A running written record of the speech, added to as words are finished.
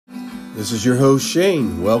This is your host,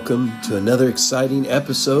 Shane. Welcome to another exciting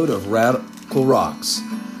episode of Radical Rocks.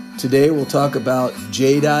 Today we'll talk about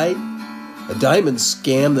jadeite, a diamond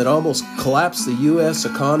scam that almost collapsed the U.S.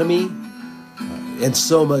 economy, and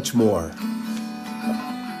so much more.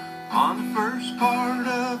 On the first part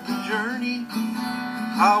of the journey,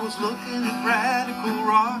 I was looking at radical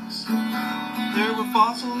rocks. There were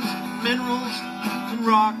fossils, minerals, and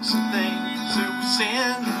rocks and things. There was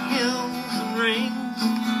sand and hills and rings.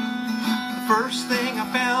 The first thing I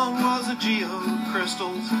found was a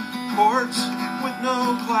geocrystals, quartz with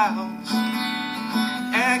no clouds.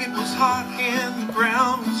 Agate was hot and the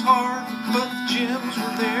ground was hard, but the gems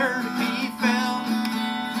were there to be found.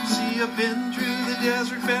 See, I've been through the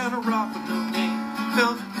desert, found a rock with no name.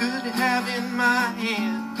 Felt good to have in my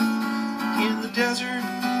hand. In the desert,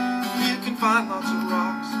 you can find lots of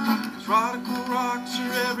rocks, 'cause radical rocks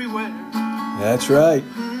are everywhere. That's right.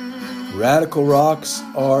 Radical rocks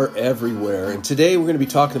are everywhere. And today we're going to be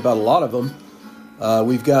talking about a lot of them.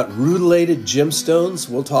 We've got rutilated gemstones.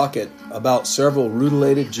 We'll talk about several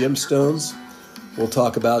rutilated gemstones. We'll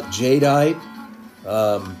talk about jadeite.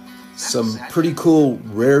 Some pretty cool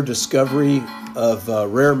rare discovery of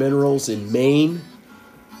rare minerals in Maine.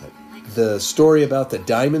 The story about the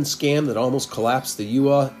diamond scam that almost collapsed the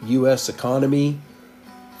U.S. economy.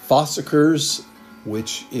 Fossickers,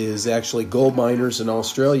 which is actually gold miners in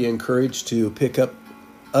Australia, encouraged to pick up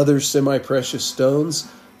other semi-precious stones.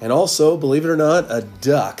 And also, believe it or not, a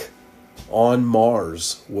duck on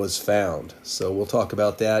Mars was found. So we'll talk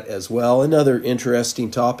about that as well, and other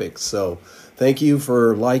interesting topics. So thank you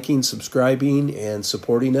for liking, subscribing, and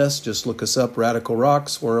supporting us. Just look us up, Radical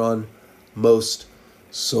Rocks. We're on most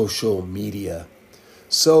social media.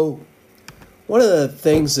 So one of the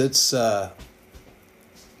things that's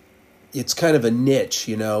it's kind of a niche,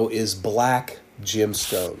 is black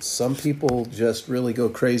gemstones. Some people just really go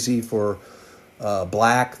crazy for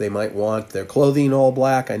black. They might want their clothing all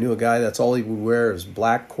black. I knew a guy that's all he would wear is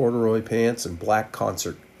black corduroy pants and black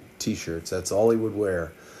concert t-shirts. That's all he would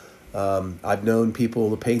wear. I've known people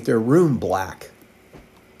to paint their room black.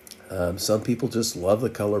 Some people just love the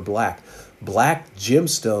color black. Black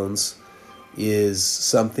gemstones is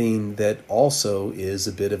something that also is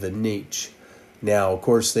a bit of a niche. Now, of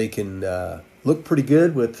course, they can look pretty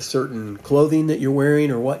good with certain clothing that you're wearing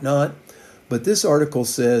or whatnot. But this article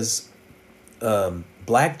says,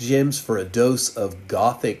 black gems for a dose of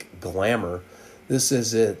gothic glamour. This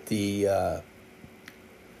is at the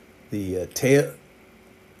Tatler,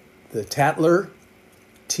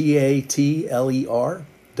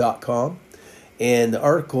 TATLER.com. And the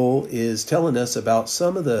article is telling us about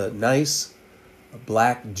some of the nice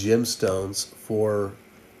black gemstones for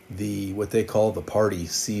what they call the party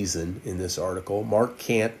season in this article. Mark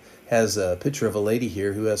Kant has a picture of a lady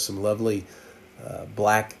here who has some lovely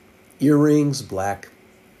black earrings, black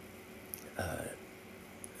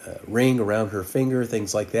ring around her finger,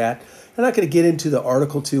 things like that. I'm not going to get into the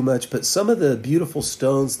article too much, but some of the beautiful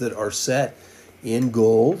stones that are set in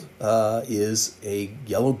gold is a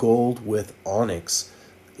yellow gold with onyx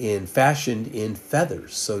fashioned in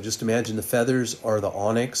feathers. So just imagine the feathers are the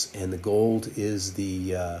onyx and the gold is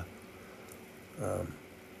the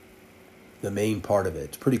main part of it.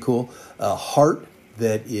 It's pretty cool. A heart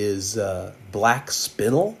that is black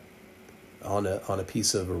spinel on a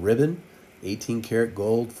piece of a ribbon. 18 karat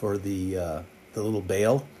gold for the little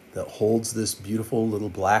bale that holds this beautiful little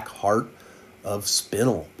black heart of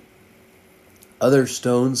spinel. Other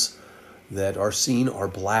stones that are seen are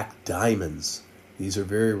black diamonds. These are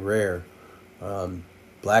very rare.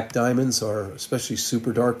 Black diamonds are especially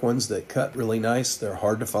super dark ones that cut really nice. They're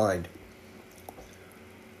hard to find.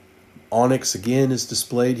 Onyx again is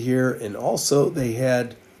displayed here, and also they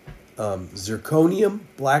had zirconium,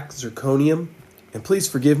 black zirconium. And please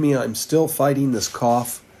forgive me, I'm still fighting this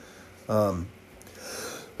cough. I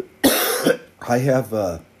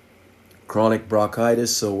have chronic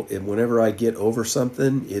bronchitis, so whenever I get over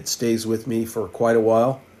something, it stays with me for quite a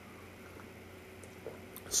while.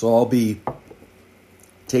 So I'll be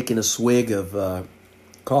taking a swig of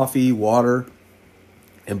coffee, water,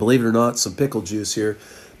 and believe it or not, some pickle juice here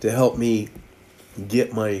to help me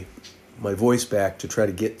get my voice back to try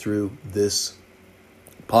to get through this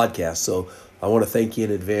podcast. So I want to thank you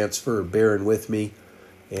in advance for bearing with me,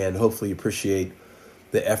 and hopefully you appreciate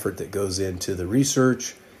the effort that goes into the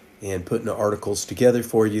research and putting the articles together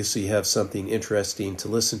for you so you have something interesting to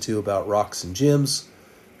listen to about rocks and gems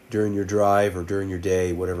during your drive or during your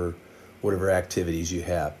day, whatever activities you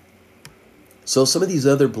have. So some of these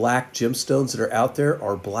other black gemstones that are out there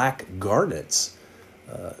are black garnets,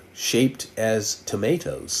 shaped as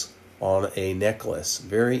tomatoes. on a necklace.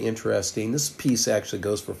 Very interesting. This piece actually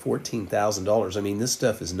goes for $14,000. I mean, this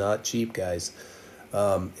stuff is not cheap, guys.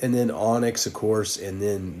 And then onyx, of course, and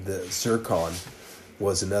then the zircon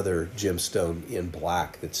was another gemstone in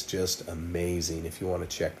black that's just amazing if you want to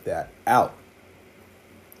check that out.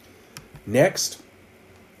 Next,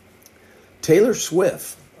 Taylor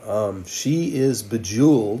Swift. She is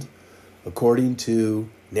bejeweled, according to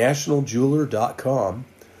nationaljeweler.com.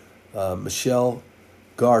 Michelle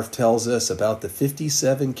Garth tells us about the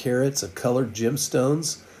 57 carats of colored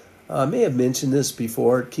gemstones. I may have mentioned this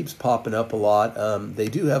before. It keeps popping up a lot. They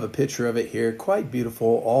do have a picture of it here. Quite beautiful.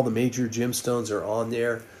 All the major gemstones are on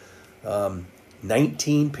there.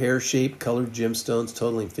 19 pear-shaped colored gemstones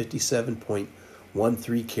totaling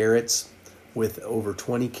 57.13 carats with over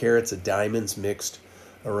 20 carats of diamonds mixed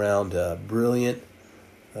around brilliant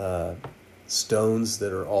stones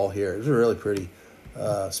that are all here. It's a really pretty,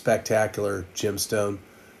 spectacular gemstone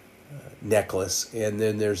necklace. And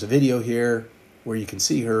then there's a video here where you can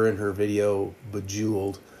see her in her video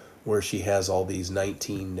bejeweled, where she has all these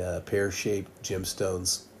 19 pear-shaped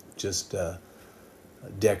gemstones just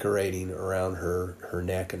decorating around her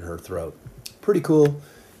neck and her throat. Pretty cool.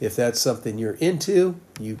 If that's something you're into,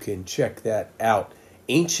 you can check that out.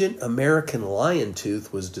 Ancient American lion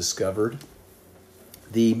tooth was discovered.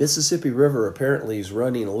 The Mississippi River apparently is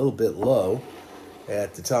running a little bit low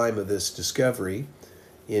at the time of this discovery.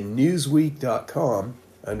 In Newsweek.com,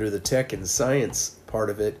 under the tech and science part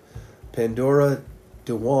of it, Pandora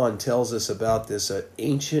Dewan tells us about this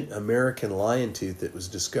ancient American lion tooth that was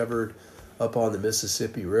discovered up on the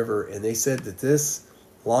Mississippi River, and they said that this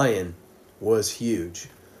lion was huge.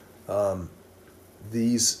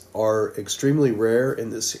 These are extremely rare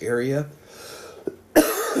in this area,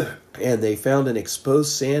 and they found an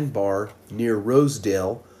exposed sandbar near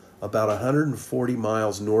Rosedale, about 140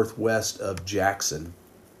 miles northwest of Jackson.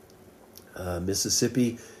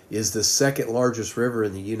 Mississippi is the second largest river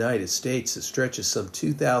in the United States. It stretches some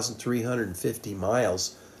 2,350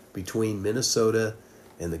 miles between Minnesota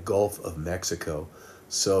and the Gulf of Mexico.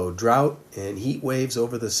 So drought and heat waves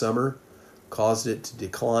over the summer caused it to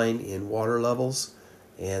decline in water levels,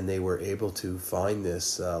 and they were able to find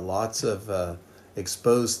this. Lots of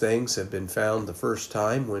exposed things have been found the first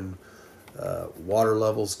time when water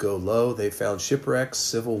levels go low. They found shipwrecks,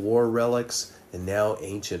 Civil War relics, and now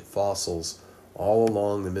ancient fossils all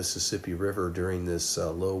along the Mississippi River during this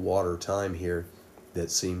low water time here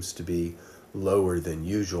that seems to be lower than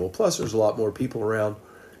usual. Plus, there's a lot more people around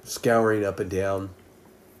scouring up and down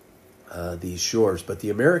these shores. But the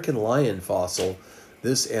American lion fossil,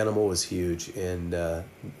 this animal was huge and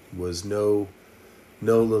was no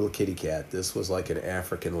little kitty cat. This was like an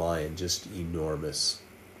African lion, just enormous.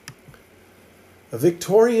 A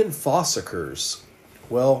Victorian fossicers.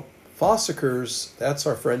 Well, fossicers, that's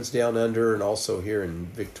our friends down under and also here in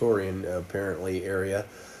Victorian, apparently, area,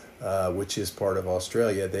 which is part of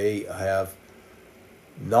Australia. They have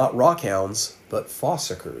not rockhounds, but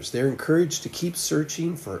fossicers. They're encouraged to keep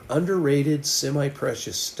searching for underrated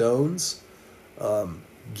semi-precious stones.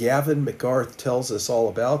 Gavin McGarth tells us all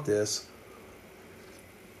about this.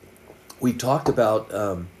 We talked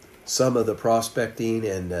about some of the prospecting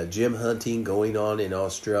and gem hunting going on in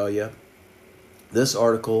Australia. This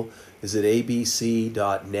article is at abc.net.au.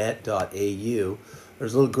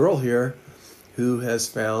 There's a little girl here who has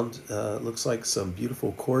found, looks like some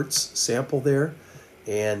beautiful quartz sample there.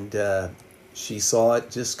 And she saw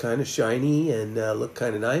it just kind of shiny and looked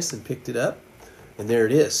kind of nice and picked it up. And there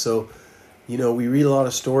it is. So, you know, we read a lot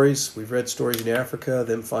of stories. We've read stories in Africa,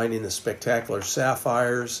 them finding the spectacular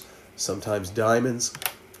sapphires, sometimes diamonds.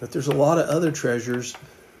 But there's a lot of other treasures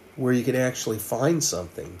where you can actually find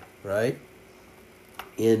something, right?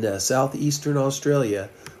 In southeastern Australia,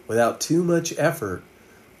 without too much effort,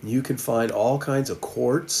 you can find all kinds of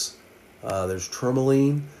quartz. There's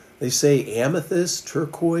tourmaline. They say amethyst,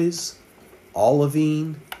 turquoise,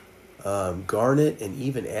 olivine, garnet, and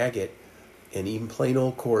even agate, and even plain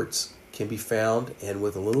old quartz can be found. And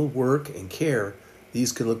with a little work and care,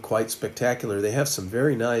 these can look quite spectacular. They have some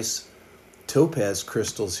very nice topaz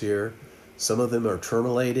crystals here. Some of them are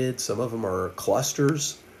tourmalated. Some of them are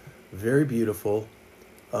clusters. Very beautiful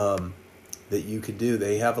that you could do.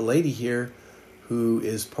 They have a lady here who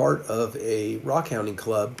is part of a rock hounding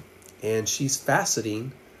club, and she's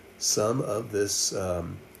faceting some of this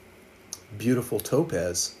beautiful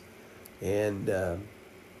topaz. And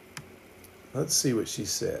let's see what she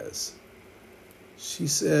says. She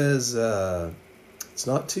says it's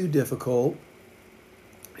not too difficult.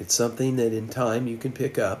 It's something that in time you can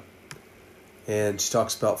pick up. And she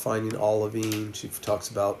talks about finding olivine. She talks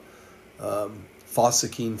about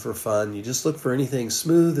Fossicine for fun. You just look for anything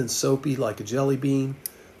smooth and soapy like a jelly bean,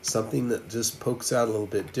 something that just pokes out a little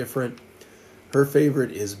bit different. Her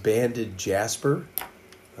favorite is banded jasper.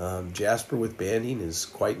 Jasper with banding is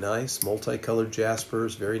quite nice. Multicolored jasper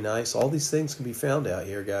is very nice. All these things can be found out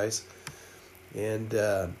here, guys. And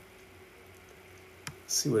let's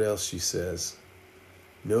see what else she says.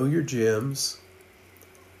 Know your gems.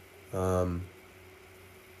 What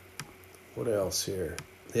else here?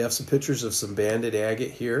 They have some pictures of some banded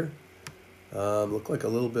agate here. Look like a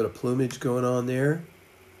little bit of plumage going on there.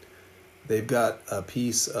 They've got a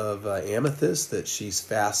piece of amethyst that she's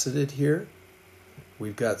faceted here.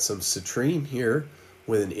 We've got some citrine here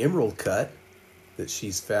with an emerald cut that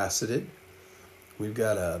she's faceted. We've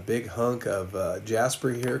got a big hunk of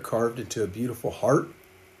jasper here carved into a beautiful heart.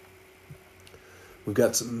 We've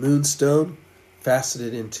got some moonstone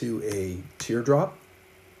faceted into a teardrop.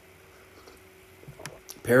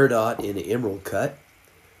 Peridot in an emerald cut.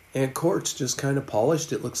 And quartz just kind of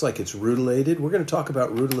polished. It looks like it's rutilated. We're going to talk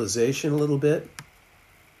about rutilization a little bit.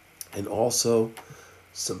 And also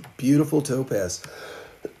some beautiful topaz.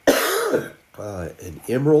 An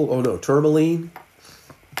emerald, tourmaline.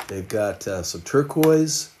 They've got some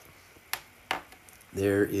turquoise.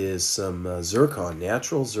 There is some zircon,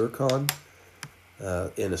 natural zircon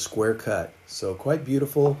in a square cut. So quite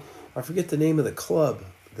beautiful. I forget the name of the club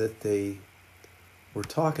that they were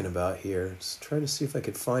talking about here. Just trying to see if I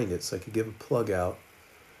could find it so I could give a plug out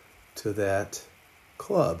to that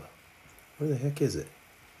club. Where the heck is it?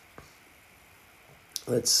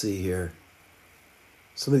 Let's see here.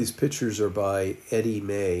 Some of these pictures are by Eddie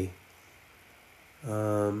May.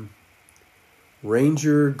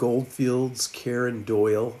 Ranger Goldfields, Karen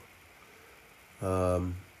Doyle.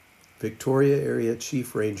 Victoria Area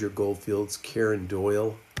Chief Ranger Goldfields, Karen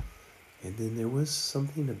Doyle. And then there was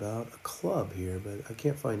something about a club here, but I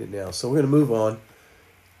can't find it now. So we're going to move on.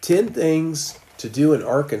 10 things to do in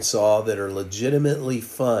Arkansas that are legitimately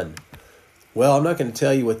fun. Well, I'm not going to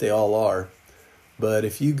tell you what they all are, but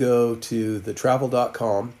if you go to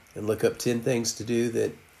thetravel.com and look up 10 things to do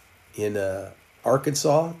that in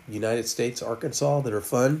Arkansas, United States, Arkansas, that are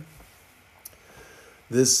fun.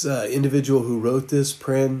 This individual who wrote this,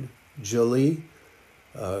 Pranjali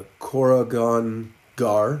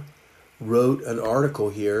Koragangar, wrote an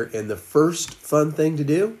article here, and the first fun thing to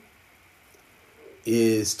do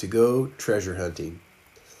is to go treasure hunting.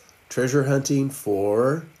 Treasure hunting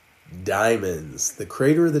for diamonds. The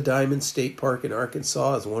Crater of the Diamond State Park in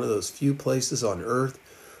Arkansas is one of those few places on Earth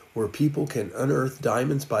where people can unearth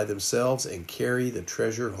diamonds by themselves and carry the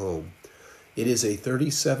treasure home. It is a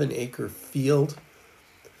 37-acre field.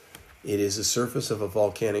 It is the surface of a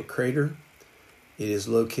volcanic crater. It is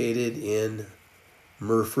located in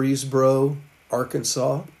Murfreesboro,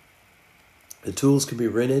 Arkansas. The tools can be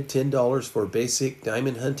rented, $10 for a basic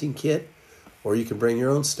diamond hunting kit, or you can bring your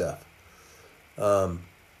own stuff.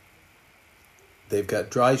 They've got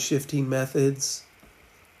dry shifting methods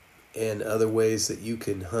and other ways that you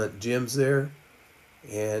can hunt gems there.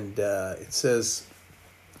 And it says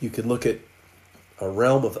you can look at a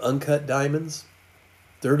realm of uncut diamonds.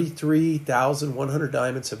 33,100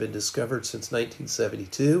 diamonds have been discovered since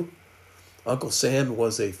 1972. Uncle Sam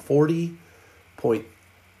was a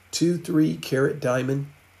 40.23 carat diamond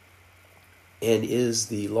and is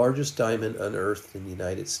the largest diamond unearthed in the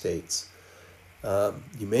United States.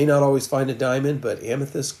 You may not always find a diamond, but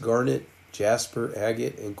amethyst, garnet, jasper,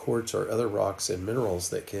 agate, and quartz are other rocks and minerals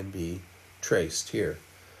that can be traced here.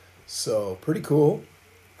 So, pretty cool.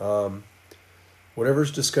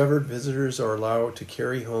 Whatever's discovered, visitors are allowed to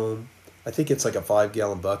carry home. I think it's like a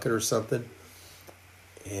 5-gallon bucket or something.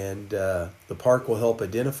 And the park will help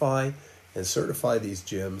identify and certify these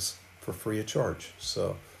gems for free of charge.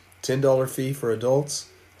 So, $10 fee for adults,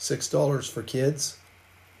 $6 for kids.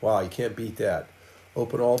 Wow, you can't beat that.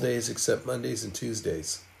 Open all days except Mondays and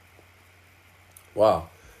Tuesdays. Wow,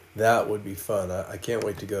 that would be fun. I can't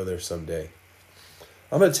wait to go there someday.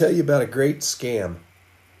 I'm going to tell you about a great scam.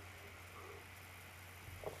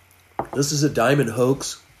 This is a diamond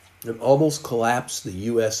hoax that almost collapsed the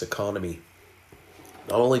U.S. economy.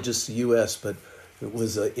 Not only just the U.S., but it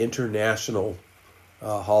was an international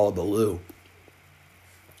hullabaloo.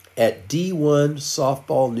 At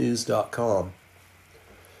D1softballnews.com,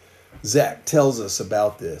 Zach tells us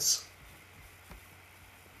about this.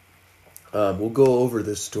 We'll go over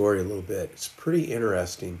this story a little bit. It's pretty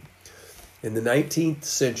interesting. In the 19th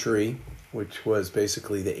century, which was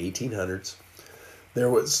basically the 1800s, there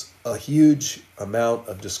was a huge amount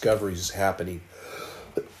of discoveries happening.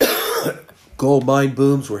 Gold mine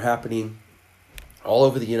booms were happening all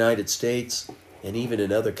over the United States and even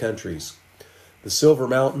in other countries. The Silver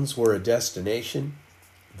Mountains were a destination.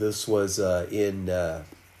 This was in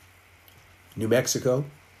New Mexico.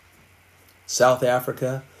 South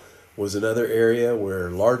Africa was another area where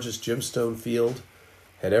largest gemstone field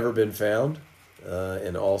had ever been found,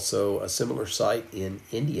 and also a similar site in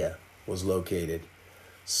India was located.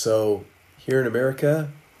 So here in America,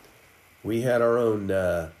 we had our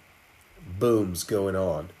own booms going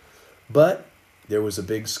on. But there was a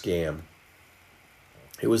big scam.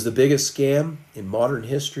 It was the biggest scam in modern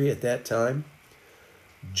history at that time.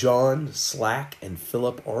 John Slack and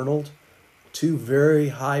Philip Arnold, two very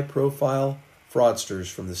high-profile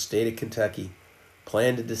fraudsters from the state of Kentucky,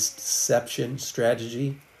 planned a deception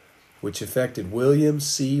strategy which affected William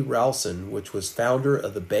C. Ralston, which was founder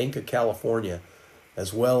of the Bank of California,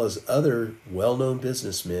 as well as other well-known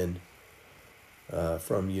businessmen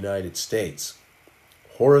from the United States.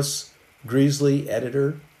 Horace Greeley,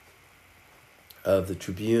 editor of the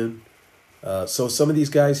Tribune. So some of these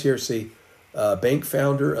guys here, see, bank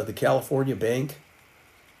founder of the California Bank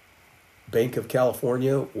of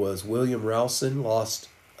California was William Ralston, lost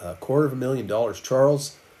 $250,000.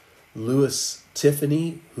 Charles Lewis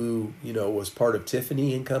Tiffany, who was part of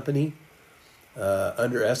Tiffany and Company,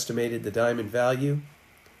 underestimated the diamond value,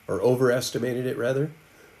 or overestimated it rather.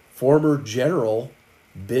 Former General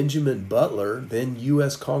Benjamin Butler, then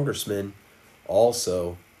U.S. Congressman,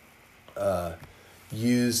 also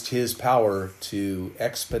used his power to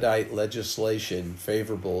expedite legislation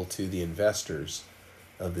favorable to the investors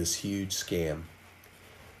of this huge scam.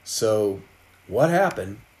 So what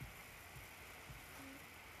happened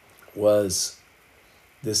was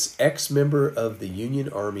this ex-member of the Union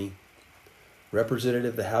Army,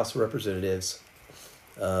 representative of the House of Representatives,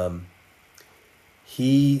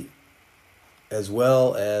 he, as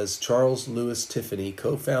well as Charles Lewis Tiffany,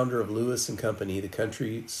 co-founder of Lewis and Company, the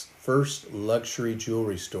country's first luxury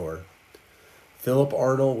jewelry store. Philip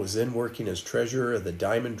Arnold was then working as treasurer of the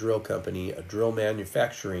Diamond Drill Company, a drill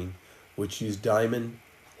manufacturing which used diamond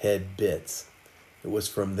head bits. It was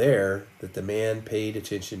from there that the man paid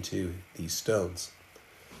attention to these stones.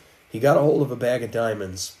 He got a hold of a bag of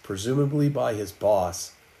diamonds, presumably by his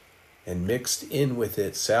boss, and mixed in with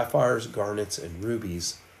it sapphires, garnets, and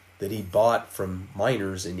rubies that he bought from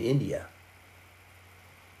miners in India.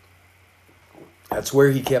 That's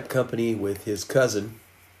where he kept company with his cousin,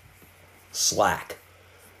 Slack.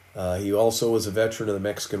 He also was a veteran of the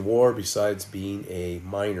Mexican War, besides being a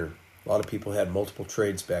miner. A lot of people had multiple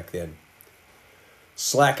trades back then.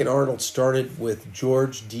 Slack and Arnold started with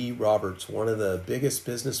George D. Roberts, one of the biggest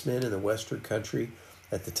businessmen in the Western country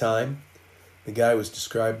at the time. The guy was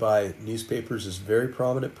described by newspapers as a very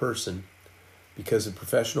prominent person because in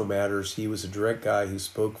professional matters, he was a direct guy who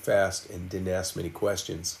spoke fast and didn't ask many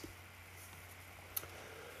questions.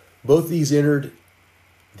 Both these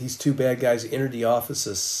two bad guys entered the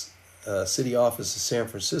city office of San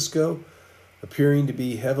Francisco, appearing to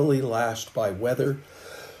be heavily lashed by weather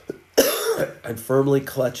and firmly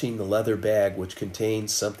clutching the leather bag which contained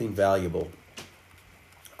something valuable,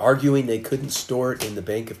 arguing they couldn't store it in the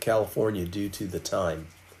Bank of California due to the time.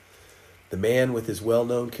 The man with his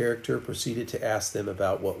well-known character proceeded to ask them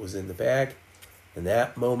about what was in the bag. In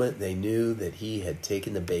that moment, they knew that he had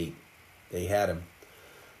taken the bait. They had him.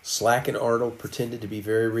 Slack and Arnold pretended to be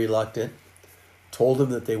very reluctant, told him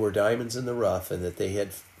that they were diamonds in the rough and that they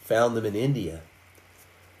had found them in India.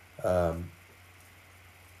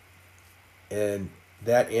 And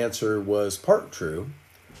that answer was part true,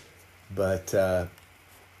 but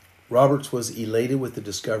Roberts was elated with the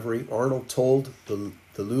discovery. Arnold told the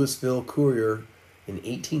Louisville Courier in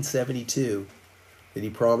 1872 that he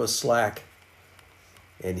promised Slack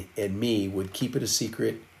and me would keep it a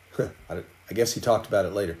secret. I guess he talked about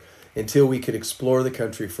it later, until we could explore the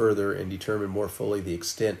country further and determine more fully the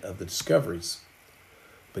extent of the discoveries.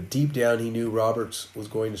 But deep down, he knew Roberts was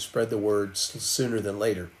going to spread the word sooner than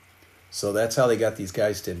later. So that's how they got these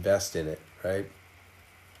guys to invest in it, right?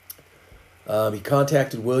 He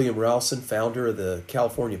contacted William Ralston, founder of the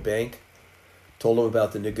California Bank, told him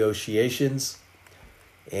about the negotiations,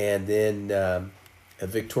 and then a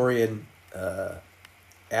Victorian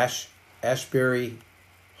Ashbury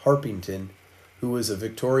Harpington, who was a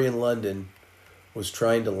Victorian London, was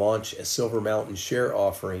trying to launch a Silver Mountain share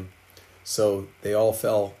offering. So they all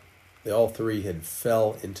three had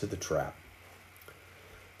fell into the trap.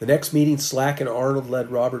 The next meeting, Slack and Arnold led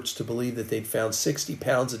Roberts to believe that they'd found 60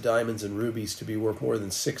 pounds of diamonds and rubies to be worth more than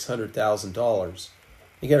 $600,000.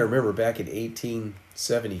 You got to remember, back in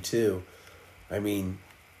 1872, I mean,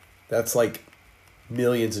 that's like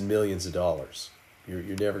millions and millions of dollars. You're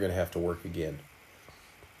never going to have to work again.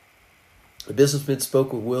 The businessman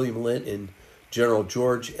spoke with William Lint and General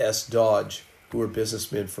George S. Dodge, who were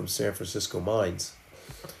businessmen from San Francisco mines.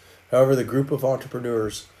 However, the group of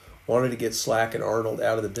entrepreneurs wanted to get Slack and Arnold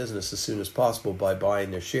out of the business as soon as possible by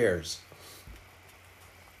buying their shares.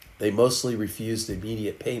 They mostly refused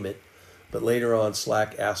immediate payment, but later on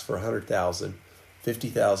Slack asked for $100,000,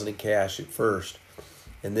 $50,000 in cash at first,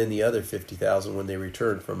 and then the other $50,000 when they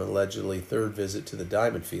returned from an allegedly third visit to the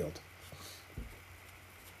diamond field.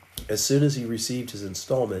 As soon as he received his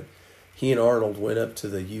installment, he and Arnold went up to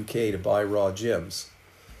the UK to buy raw gems.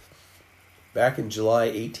 Back in July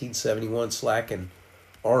 1871, Slack and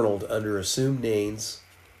Arnold, under assumed names,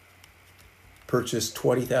 purchased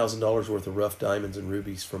 $20,000 worth of rough diamonds and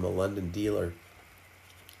rubies from a London dealer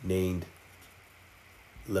named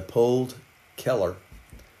Leopold Keller.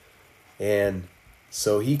 And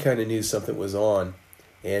so he kind of knew something was on,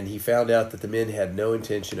 and he found out that the men had no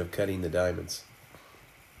intention of cutting the diamonds.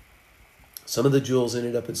 Some of the jewels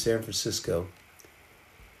ended up in San Francisco,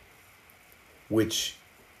 which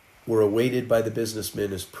were awaited by the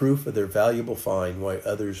businessmen as proof of their valuable find, while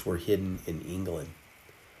others were hidden in England.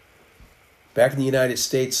 Back in the United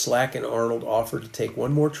States, Slack and Arnold offered to take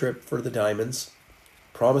one more trip for the diamonds,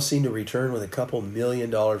 promising to return with a couple $1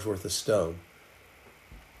 million worth of stone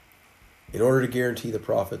in order to guarantee the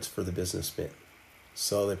profits for the businessmen.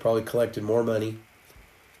 So they probably collected more money,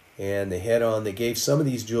 and they gave some of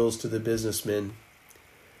these jewels to the businessmen,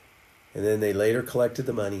 and then they later collected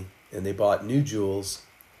the money, and they bought new jewels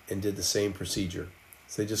and did the same procedure.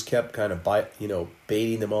 So they just kept kind of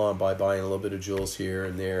baiting them on by buying a little bit of jewels here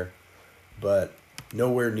and there, but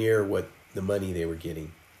nowhere near what the money they were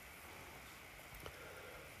getting.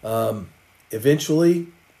 Eventually,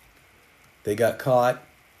 they got caught.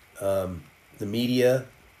 The media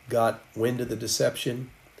got wind of the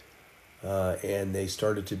deception, and they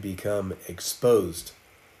started to become exposed.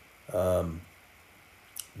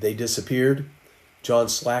 They disappeared. John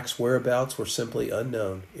Slack's whereabouts were simply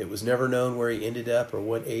unknown. It was never known where he ended up or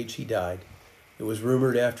what age he died. It was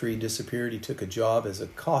rumored after he disappeared he took a job as a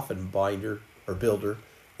coffin binder or builder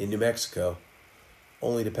in New Mexico,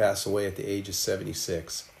 only to pass away at the age of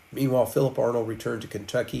 76. Meanwhile, Philip Arnold returned to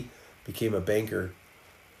Kentucky, became a banker.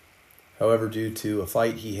 However, due to a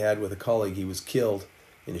fight he had with a colleague, he was killed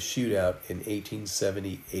in a shootout in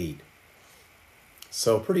 1878.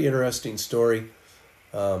 So, pretty interesting story.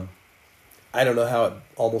 I don't know how it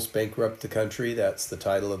almost bankrupted the country. That's the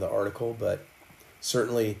title of the article, but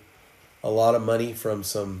certainly a lot of money from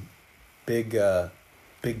some big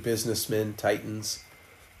businessmen, titans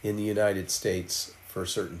in the United States for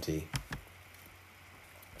certainty.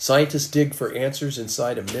 Scientists dig for answers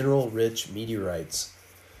inside of mineral-rich meteorites.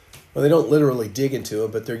 Well, they don't literally dig into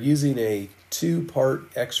them, but they're using a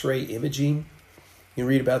 2-part X-ray imaging. You can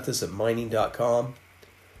read about this at mining.com.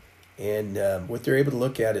 And what they're able to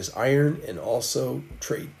look at is iron and also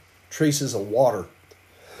traces of water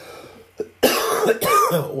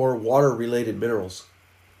or water-related minerals.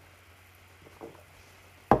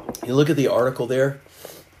 You look at the article there.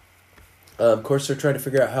 Of course, they're trying to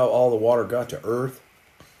figure out how all the water got to Earth.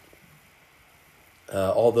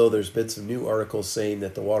 Although there's been some new articles saying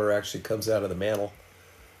that the water actually comes out of the mantle.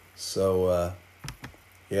 So,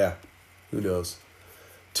 yeah, who knows.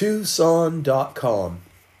 Tucson.com.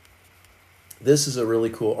 This is a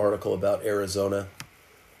really cool article about Arizona.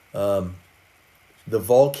 The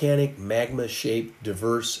volcanic magma-shaped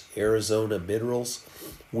diverse Arizona minerals.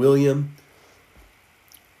 William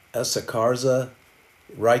Asacarza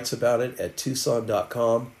writes about it at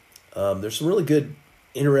Tucson.com. There's some really good,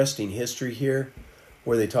 interesting history here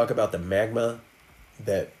where they talk about the magma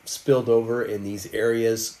that spilled over in these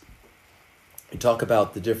areas. They talk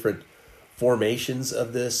about the different formations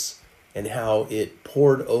of this and how it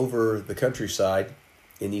poured over the countryside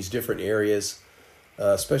in these different areas,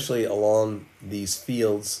 especially along these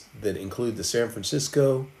fields that include the San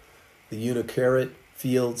Francisco, the Uinkaret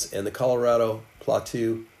fields, and the Colorado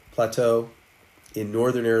Plateau in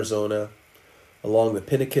northern Arizona, along the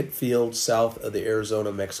Pinnacle Field south of the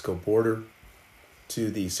Arizona-Mexico border, to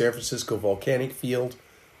the San Francisco Volcanic Field.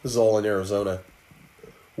 This is all in Arizona,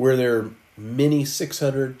 where there are many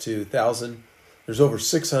 600 to 1,000. There's over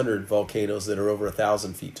 600 volcanoes that are over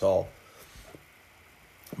 1,000 feet tall.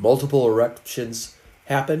 Multiple eruptions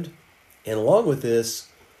happened, and along with this,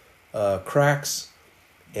 cracks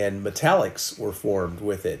and metallics were formed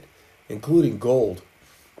with it, including gold.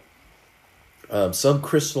 Some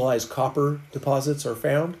crystallized copper deposits are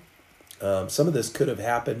found. Some of this could have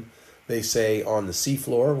happened, they say, on the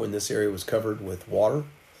seafloor when this area was covered with water.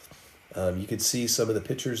 You could see some of the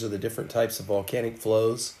pictures of the different types of volcanic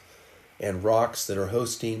flows and rocks that are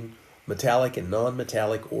hosting metallic and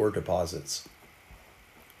non-metallic ore deposits.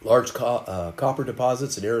 Large copper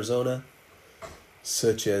deposits in Arizona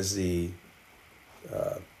such as the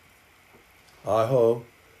Ajo,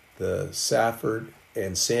 the Safford,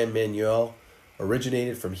 and San Manuel,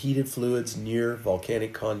 originated from heated fluids near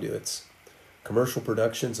volcanic conduits. Commercial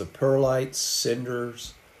productions of perlites,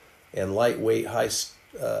 cinders, and lightweight,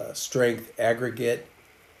 high-strength aggregate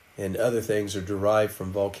and other things are derived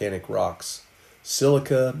from volcanic rocks.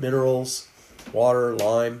 Silica minerals, water,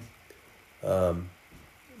 lime,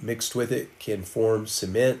 mixed with it can form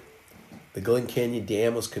cement. The Glen Canyon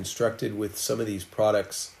Dam was constructed with some of these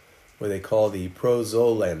products, what they call the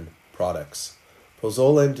Prozolan products.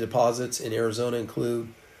 Prozolan deposits in Arizona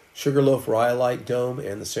include Sugarloaf Rhyolite Dome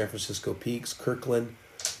and the San Francisco Peaks, Kirkland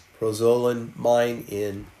Prozolan Mine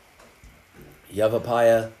in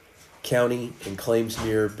Yavapai County, and claims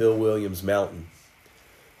near Bill Williams Mountain.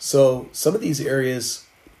 So some of these areas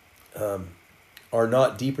are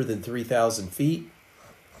not deeper than 3,000 feet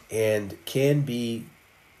and can be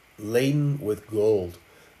laden with gold.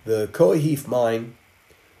 The Coahif Mine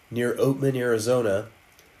near Oatman, Arizona,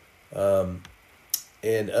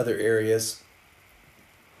 and other areas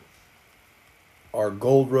are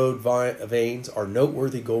Gold Road veins are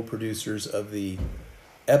noteworthy gold producers of the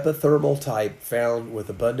epithermal type found with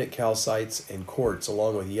abundant calcites and quartz,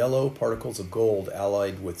 along with yellow particles of gold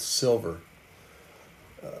allied with silver.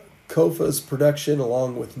 Kofa's production,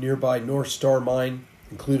 along with nearby North Star Mine,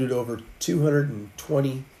 included over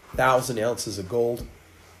 220,000 ounces of gold,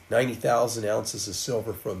 90,000 ounces of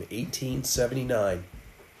silver from 1879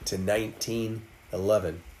 to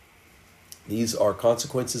 1911. These are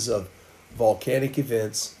consequences of volcanic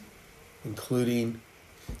events, including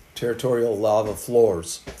territorial lava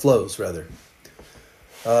flows.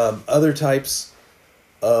 Other types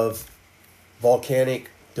of volcanic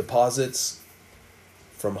deposits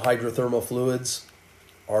from hydrothermal fluids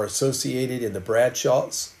are associated in the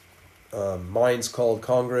Bradshaws, mines called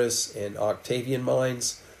Congress and Octavian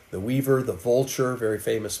mines, the Weaver, the Vulture, very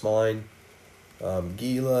famous mine,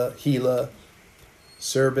 Gila,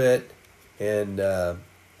 Serbet, and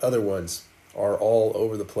other ones are all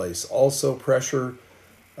over the place. Also, pressure,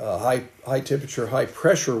 high temperature, high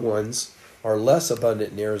pressure ones are less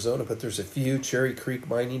abundant in Arizona, but there's a few: Cherry Creek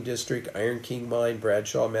Mining District, Iron King Mine,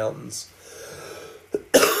 Bradshaw Mountains.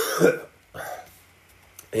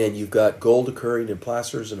 And you've got gold occurring in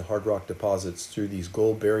plasters and hard rock deposits through these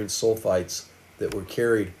gold-bearing sulfites that were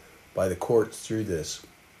carried by the quartz through this.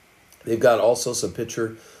 They've got also some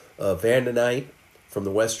picture of Vandenite from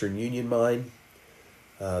the Western Union Mine.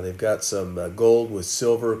 They've got some gold with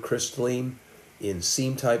silver crystalline in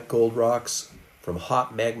seam-type gold rocks from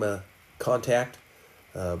hot magma contact,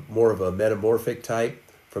 more of a metamorphic type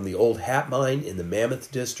from the old Hat Mine in the Mammoth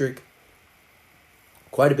District.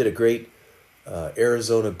 Quite a bit of great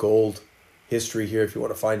Arizona gold history here. If you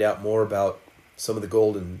want to find out more about some of the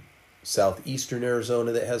gold in southeastern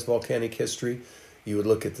Arizona that has volcanic history, you would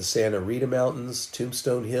look at the Santa Rita Mountains,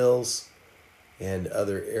 Tombstone Hills, and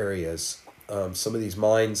other areas. Some of these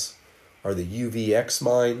mines are the UVX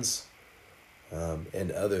mines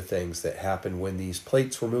and other things that happened when these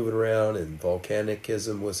plates were moving around and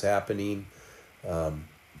volcanicism was happening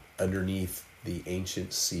underneath the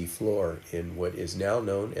ancient sea floor in what is now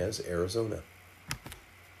known as Arizona.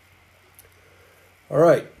 All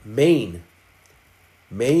right, Maine.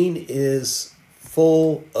 Maine is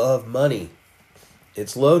full of money.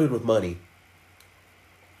 It's loaded with money.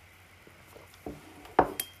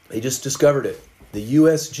 They just discovered it. The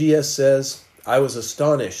USGS says, I was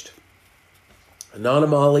astonished. An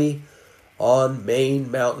anomaly on Maine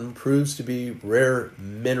Mountain proves to be rare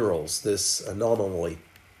minerals, this anomaly.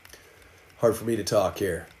 Hard for me to talk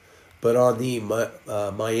here. But on the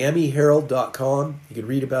MiamiHerald.com, you can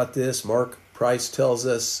read about this. Mark Price tells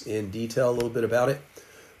us in detail a little bit about it.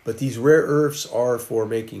 But these rare earths are for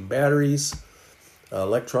making batteries,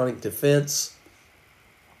 electronic defense,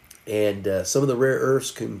 and some of the rare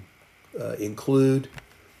earths can include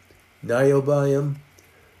niobium,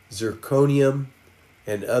 zirconium,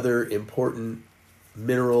 and other important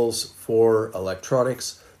minerals for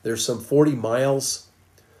electronics. There's some 40 miles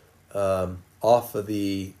off of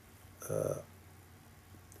the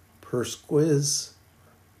Persquiz,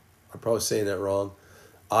 I'm probably saying that wrong,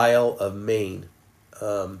 Isle of Maine.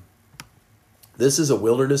 This is a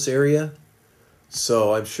wilderness area,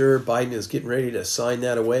 so I'm sure Biden is getting ready to sign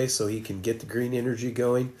that away so he can get the green energy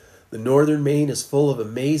going. The northern Maine is full of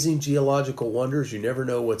amazing geological wonders. You never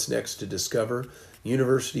know what's next to discover.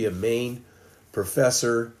 University of Maine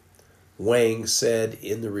Professor Wang said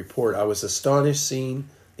in the report, I was astonished seeing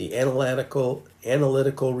the analytical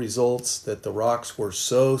results that the rocks were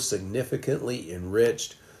so significantly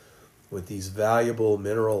enriched with these valuable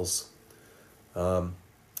minerals.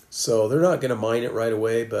 So they're not going to mine it right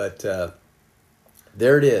away, but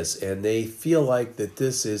there it is. And they feel like that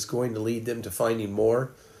this is going to lead them to finding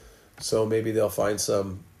more. So maybe they'll find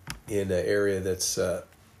some in an area that's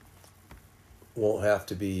won't have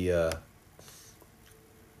to be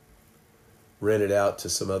rented out to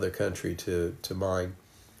some other country to mine.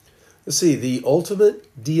 Let's see, the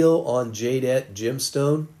ultimate deal on jadeite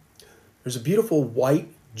gemstone. There's a beautiful white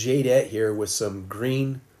jadeite here with some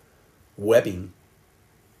green webbing.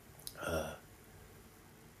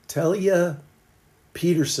 Talia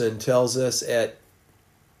Peterson tells us at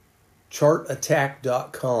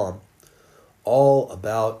chartattack.com all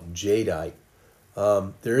about jadeite.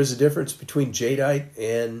 There is a difference between jadeite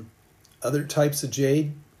and other types of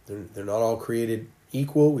jade. They're not all created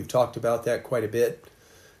equal. We've talked about that quite a bit.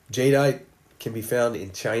 Jadeite can be found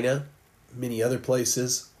in China, many other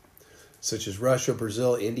places, such as Russia,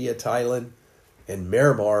 Brazil, India, Thailand, and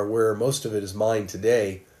Myanmar, where most of it is mined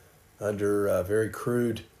today under very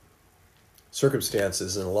crude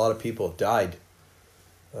circumstances. And a lot of people have died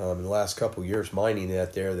in the last couple of years mining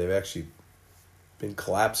that there. They've actually been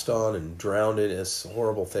collapsed on and drowned in. It's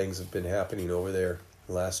horrible things have been happening over there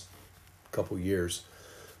the last couple of years.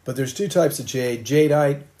 But there's two types of jade,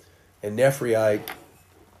 jadeite and nephrite.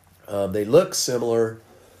 They look similar,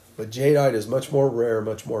 but jadeite is much more rare,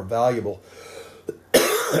 much more valuable.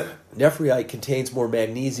 Nephrite contains more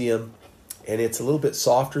magnesium, and it's a little bit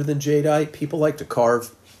softer than jadeite. People like to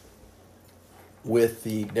carve with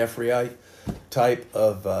the nephrite type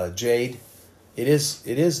of jade. It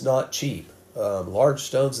is not cheap. Large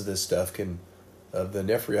stones of this stuff of the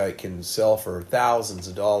nephrite can sell for thousands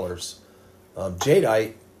of dollars.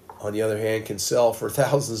 Jadeite, on the other hand, can sell for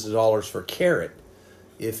thousands of dollars for carat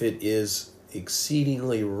if it is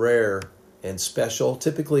exceedingly rare and special.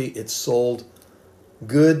 Typically, it's sold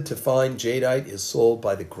good to fine jadeite is sold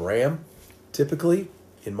by the gram, typically,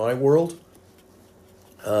 in my world.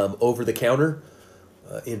 Over the counter,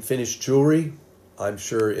 in finished jewelry, I'm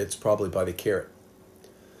sure it's probably by the carat.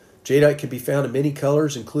 Jadeite can be found in many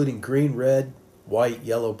colors, including green, red, white,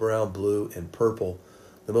 yellow, brown, blue, and purple.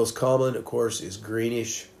 The most common, of course, is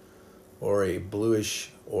greenish or a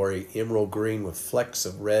bluish or a emerald green with flecks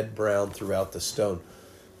of red, brown throughout the stone.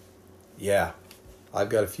 Yeah, I've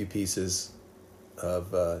got a few pieces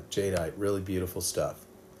of jadeite. Really beautiful stuff.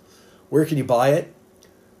 Where can you buy it?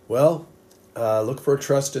 Well, look for a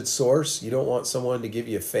trusted source. You don't want someone to give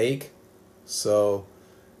you a fake. So,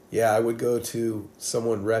 yeah, I would go to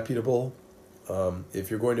someone reputable.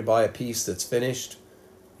 If you're going to buy a piece that's finished,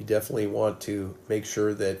 you definitely want to make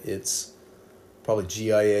sure that it's probably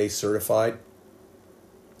GIA certified.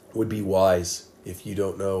 Would be wise if you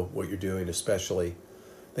don't know what you're doing, especially.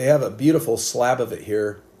 They have a beautiful slab of it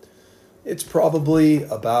here. It's probably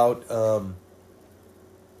about,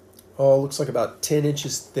 looks like about 10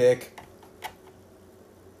 inches thick,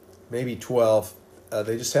 maybe 12.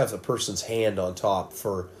 They just have a person's hand on top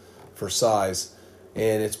for size.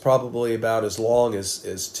 And it's probably about as long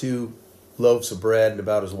as 2 loaves of bread and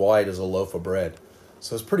about as wide as a loaf of bread.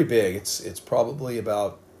 So it's pretty big. It's probably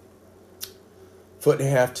about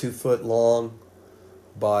 1.5 to 2 foot long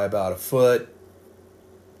by about a foot,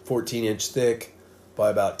 14-inch thick by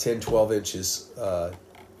about 10-12 inches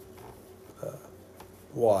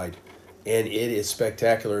wide. And it is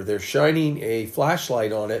spectacular. They're shining a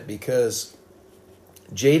flashlight on it because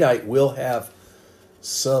jadeite will have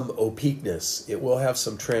some opaqueness. It will have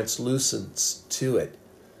some translucence to it.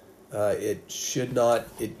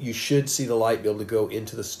 You should see the light be able to go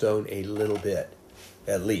into the stone a little bit,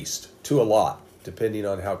 at least, to a lot, depending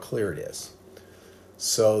on how clear it is.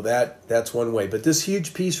 So that's one way. But this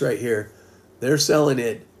huge piece right here, they're selling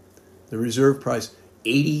it, the reserve price,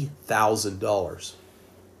 $80,000.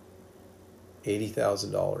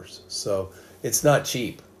 $80,000. So it's not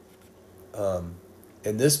cheap. And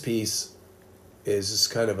this piece is just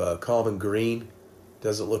kind of a common green.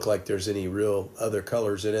 Doesn't look like there's any real other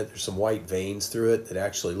colors in it. There's some white veins through it that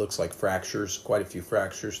actually looks like fractures, quite a few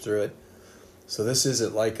fractures through it. So this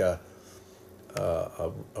isn't like a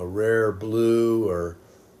rare blue or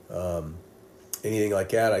anything like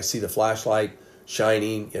that. I see the flashlight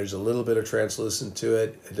shining. There's a little bit of translucent to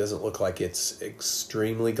it. It doesn't look like it's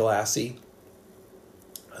extremely glassy.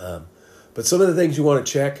 But some of the things you want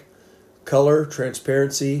to check: color,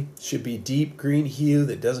 transparency, should be deep green hue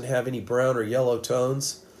that doesn't have any brown or yellow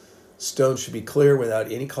tones. Stone should be clear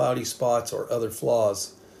without any cloudy spots or other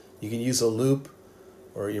flaws. You can use a loupe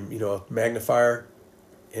or a magnifier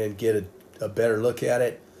and get a better look at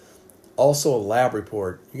it. Also, a lab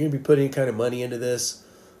report. You're going to be putting any kind of money into this.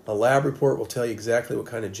 A lab report will tell you exactly what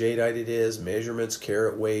kind of jadeite it is, measurements,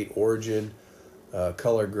 carat weight, origin,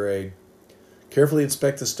 color grade. Carefully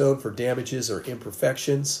inspect the stone for damages or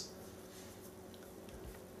imperfections.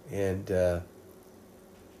 And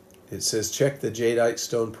it says check the jadeite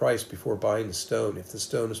stone price before buying the stone. If the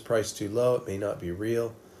stone is priced too low, it may not be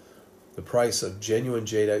real. The price of genuine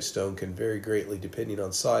jadeite stone can vary greatly depending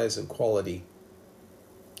on size and quality.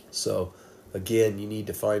 So, again, you need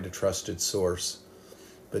to find a trusted source.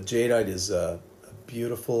 But jadeite is a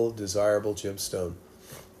beautiful, desirable gemstone.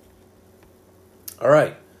 All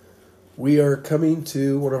right, we are coming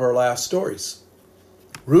to one of our last stories.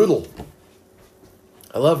 Rutile.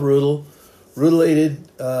 I love rutile. Rutilated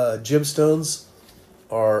gemstones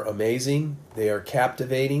are amazing. They are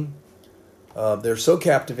captivating. They're so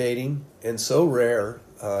captivating and so rare,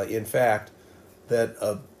 in fact,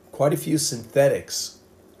 that quite a few synthetics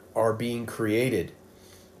are being created.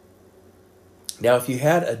 Now, if you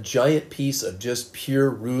had a giant piece of just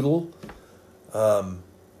pure rutile,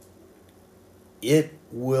 it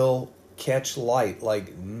will catch light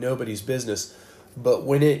like nobody's business. But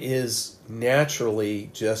when it is naturally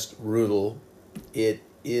just rutile, it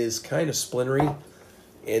is kind of splintery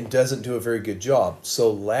and doesn't do a very good job.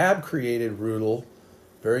 So lab-created rutile,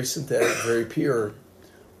 very synthetic, very pure,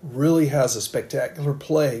 really has a spectacular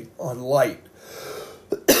play on light.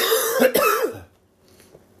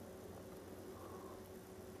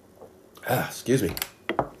 Excuse me.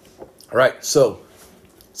 All right, so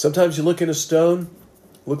sometimes you look at a stone,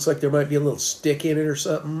 looks like there might be a little stick in it or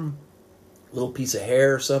something, a little piece of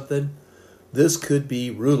hair or something. This could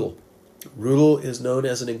be rutile. Rutile is known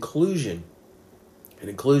as an inclusion. An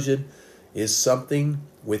inclusion is something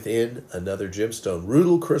within another gemstone.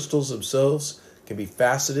 Rutile crystals themselves can be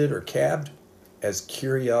faceted or cabbed as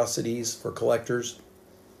curiosities for collectors.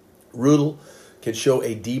 Rutile can show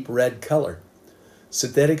a deep red color.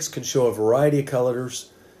 Synthetics can show a variety of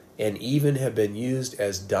colors and even have been used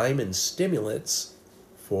as diamond stimulants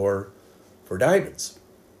for diamonds.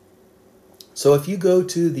 So if you go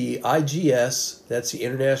to the IGS, that's the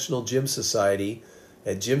International Gem Society,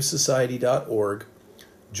 at gemsociety.org,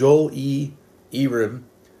 Joel E. Erim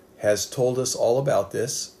has told us all about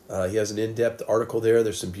this. He has an in-depth article there.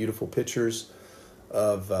 There's some beautiful pictures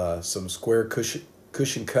of some square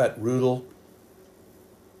cushion-cut rutile.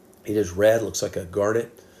 It is red, looks like a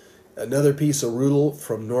garnet. Another piece of rutile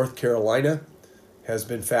from North Carolina has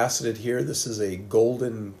been faceted here. This is a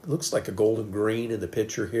golden, looks like a golden green in the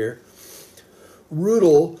picture here.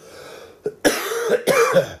 Rutile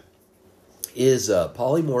is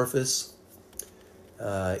polymorphous.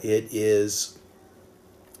 It is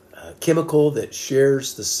a chemical that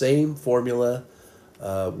shares the same formula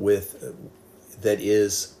that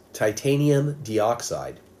is titanium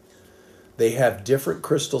dioxide. They have different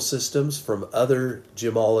crystal systems from other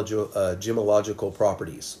gemological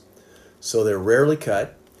properties. So they're rarely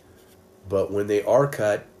cut, but when they are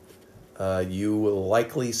cut, you will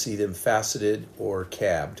likely see them faceted or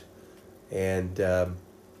cabbed. And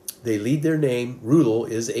they lead their name. Rutile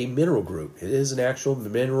is a mineral group. It is an actual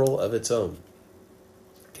mineral of its own.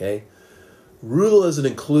 Okay? Rutile is an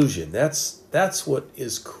inclusion. That's what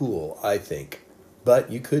is cool, I think.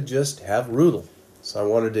 But you could just have rutile. So I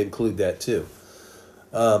wanted to include that too.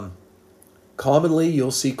 Commonly,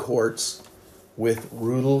 you'll see quartz with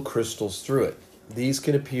rutile crystals through it. These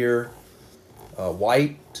can appear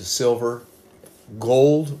white to silver,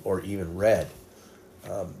 gold, or even red.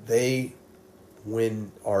 They,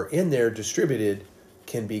 when are in there distributed,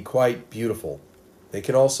 can be quite beautiful. They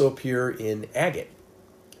can also appear in agate.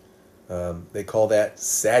 They call that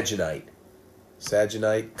saginite.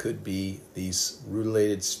 Saginite could be these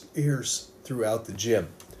rutilated spheres throughout the gem.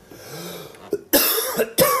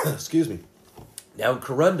 Excuse me. Now in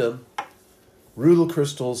corundum, rutile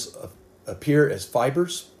crystals appear as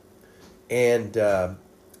fibers and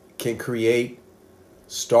can create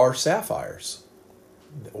star sapphires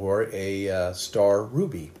or a star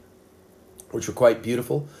ruby, which are quite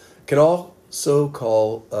beautiful. Can also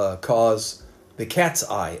cause the cat's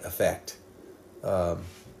eye effect,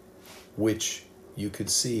 which you could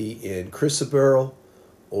see in chrysoberyl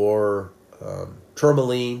or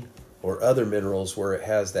tourmaline or other minerals where it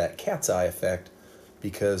has that cat's eye effect,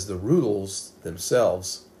 because the rutiles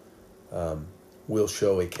themselves will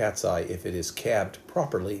show a cat's eye if it is cabbed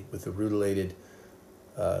properly with the rutilated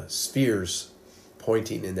spheres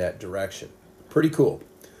pointing in that direction. Pretty cool.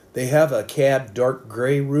 They have a cabbed dark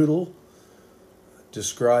gray rutile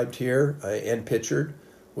described here and pictured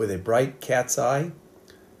with a bright cat's eye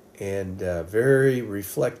and very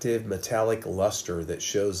reflective metallic luster that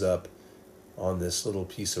shows up on this little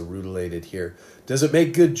piece of rutilated here. Does it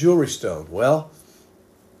make good jewelry stone? Well,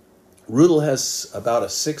 rutile has about a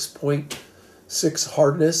 6.6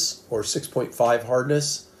 hardness or 6.5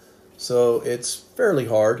 hardness. So it's fairly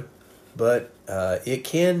hard, but it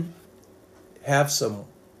can have some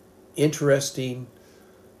interesting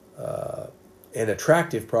and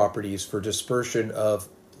attractive properties for dispersion of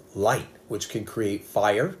light, which can create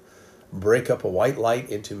fire, break up a white light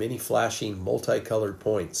into many flashing multicolored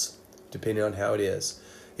points, depending on how it is.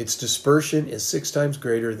 Its dispersion is 6 times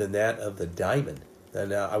greater than that of the diamond.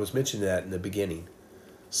 And I was mentioning that in the beginning.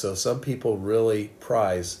 So some people really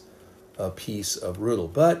prize a piece of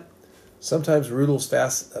rutile. But sometimes rutiles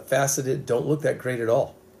faceted don't look that great at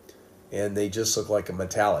all. And they just look like a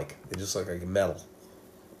metallic. They just look like a metal.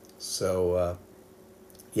 So,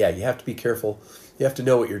 you have to be careful. You have to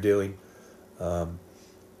know what you're doing.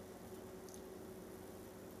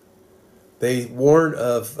 They warn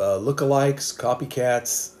of lookalikes,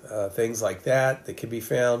 copycats, things like that can be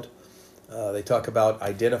found. They talk about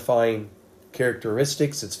identifying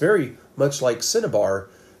characteristics. It's very much like cinnabar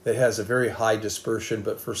that has a very high dispersion,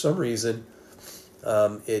 but for some reason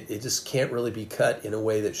it just can't really be cut in a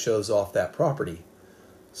way that shows off that property.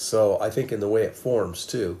 So I think in the way it forms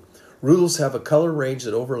too. Rutiles have a color range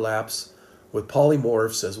that overlaps with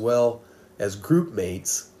polymorphs as well as group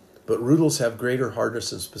mates, but rutiles have greater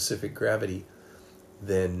hardness and specific gravity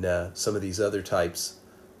than some of these other types.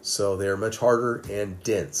 So they're much harder and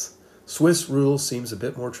dense. Swiss rutile seems a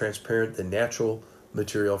bit more transparent than natural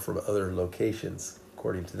material from other locations,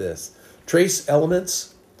 according to this. Trace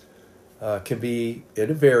elements can be, and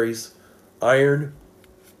it varies, iron,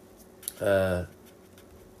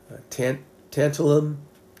 tantalum,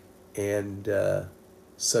 and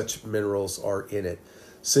such minerals are in it.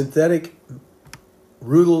 Synthetic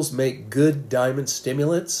rutiles make good diamond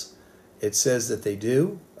stimulants. It says that they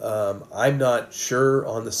do. I'm not sure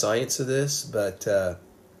on the science of this, but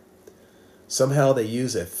somehow they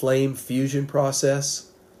use a flame fusion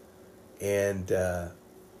process, and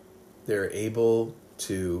they're able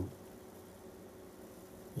to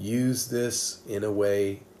use this in a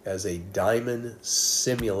way as a diamond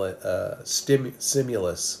stimulus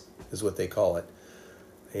is what they call it.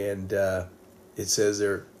 And it says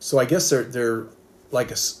so I guess they're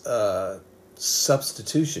like a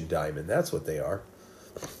substitution diamond. That's what they are.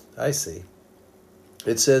 I see.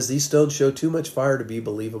 It says these stones show too much fire to be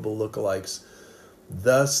believable lookalikes.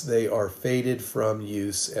 Thus, they are faded from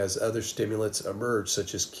use as other stimulants emerge,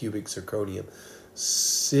 such as cubic zirconium.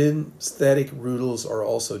 Synthetic rutiles are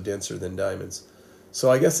also denser than diamonds. So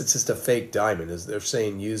I guess it's just a fake diamond, as they're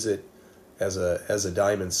saying use it as a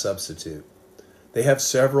diamond substitute. They have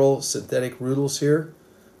several synthetic rutiles here.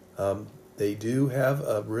 They do have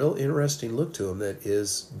a real interesting look to them that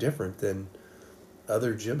is different than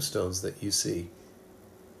other gemstones that you see.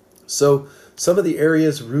 So some of the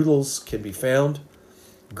areas rutiles can be found.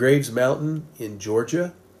 Graves Mountain in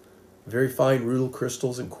Georgia. Very fine rutile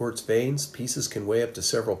crystals and quartz veins. Pieces can weigh up to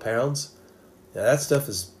several pounds. Now that stuff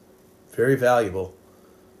is very valuable,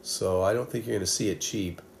 so I don't think you're going to see it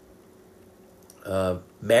cheap.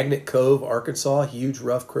 Magnet Cove, Arkansas, huge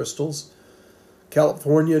rough crystals.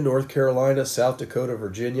 California, North Carolina, South Dakota,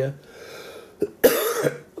 Virginia.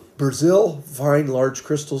 Brazil, fine large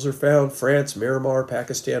crystals are found. France, Myanmar,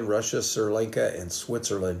 Pakistan, Russia, Sri Lanka, and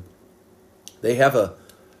Switzerland. They have a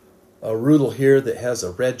rutile here that has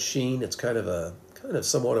a red sheen. It's kind of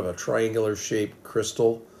somewhat of a triangular shaped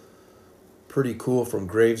crystal. Pretty cool, from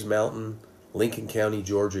Graves Mountain, Lincoln County,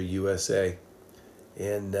 Georgia, USA.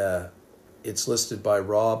 And it's listed by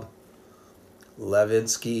Rob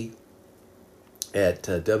Levinsky at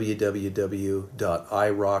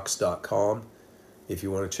www.irocks.com. If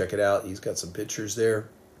you want to check it out, he's got some pictures there.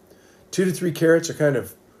 2 to 3 carats are kind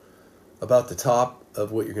of about the top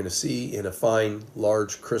of what you're going to see in a fine,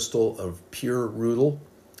 large crystal of pure rutile.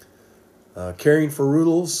 Caring for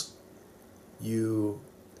rutiles, you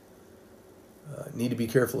need to be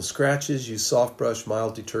careful of scratches. Use soft brush,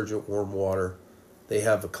 mild detergent, warm water. They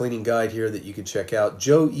have a cleaning guide here that you can check out.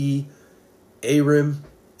 Joe E. Arim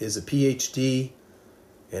is a PhD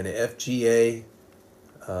and an FGA.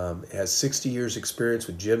 Has 60 years experience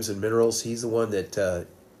with gems and minerals. He's the one that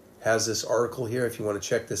has this article here if you want to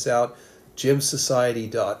check this out.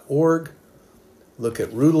 gemsociety.org. Look at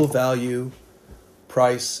rutile value,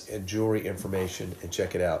 price, and jewelry information and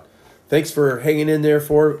check it out. Thanks for hanging in there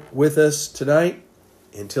with us tonight.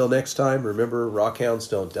 Until next time, remember, rockhounds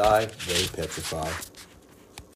don't die, they petrify.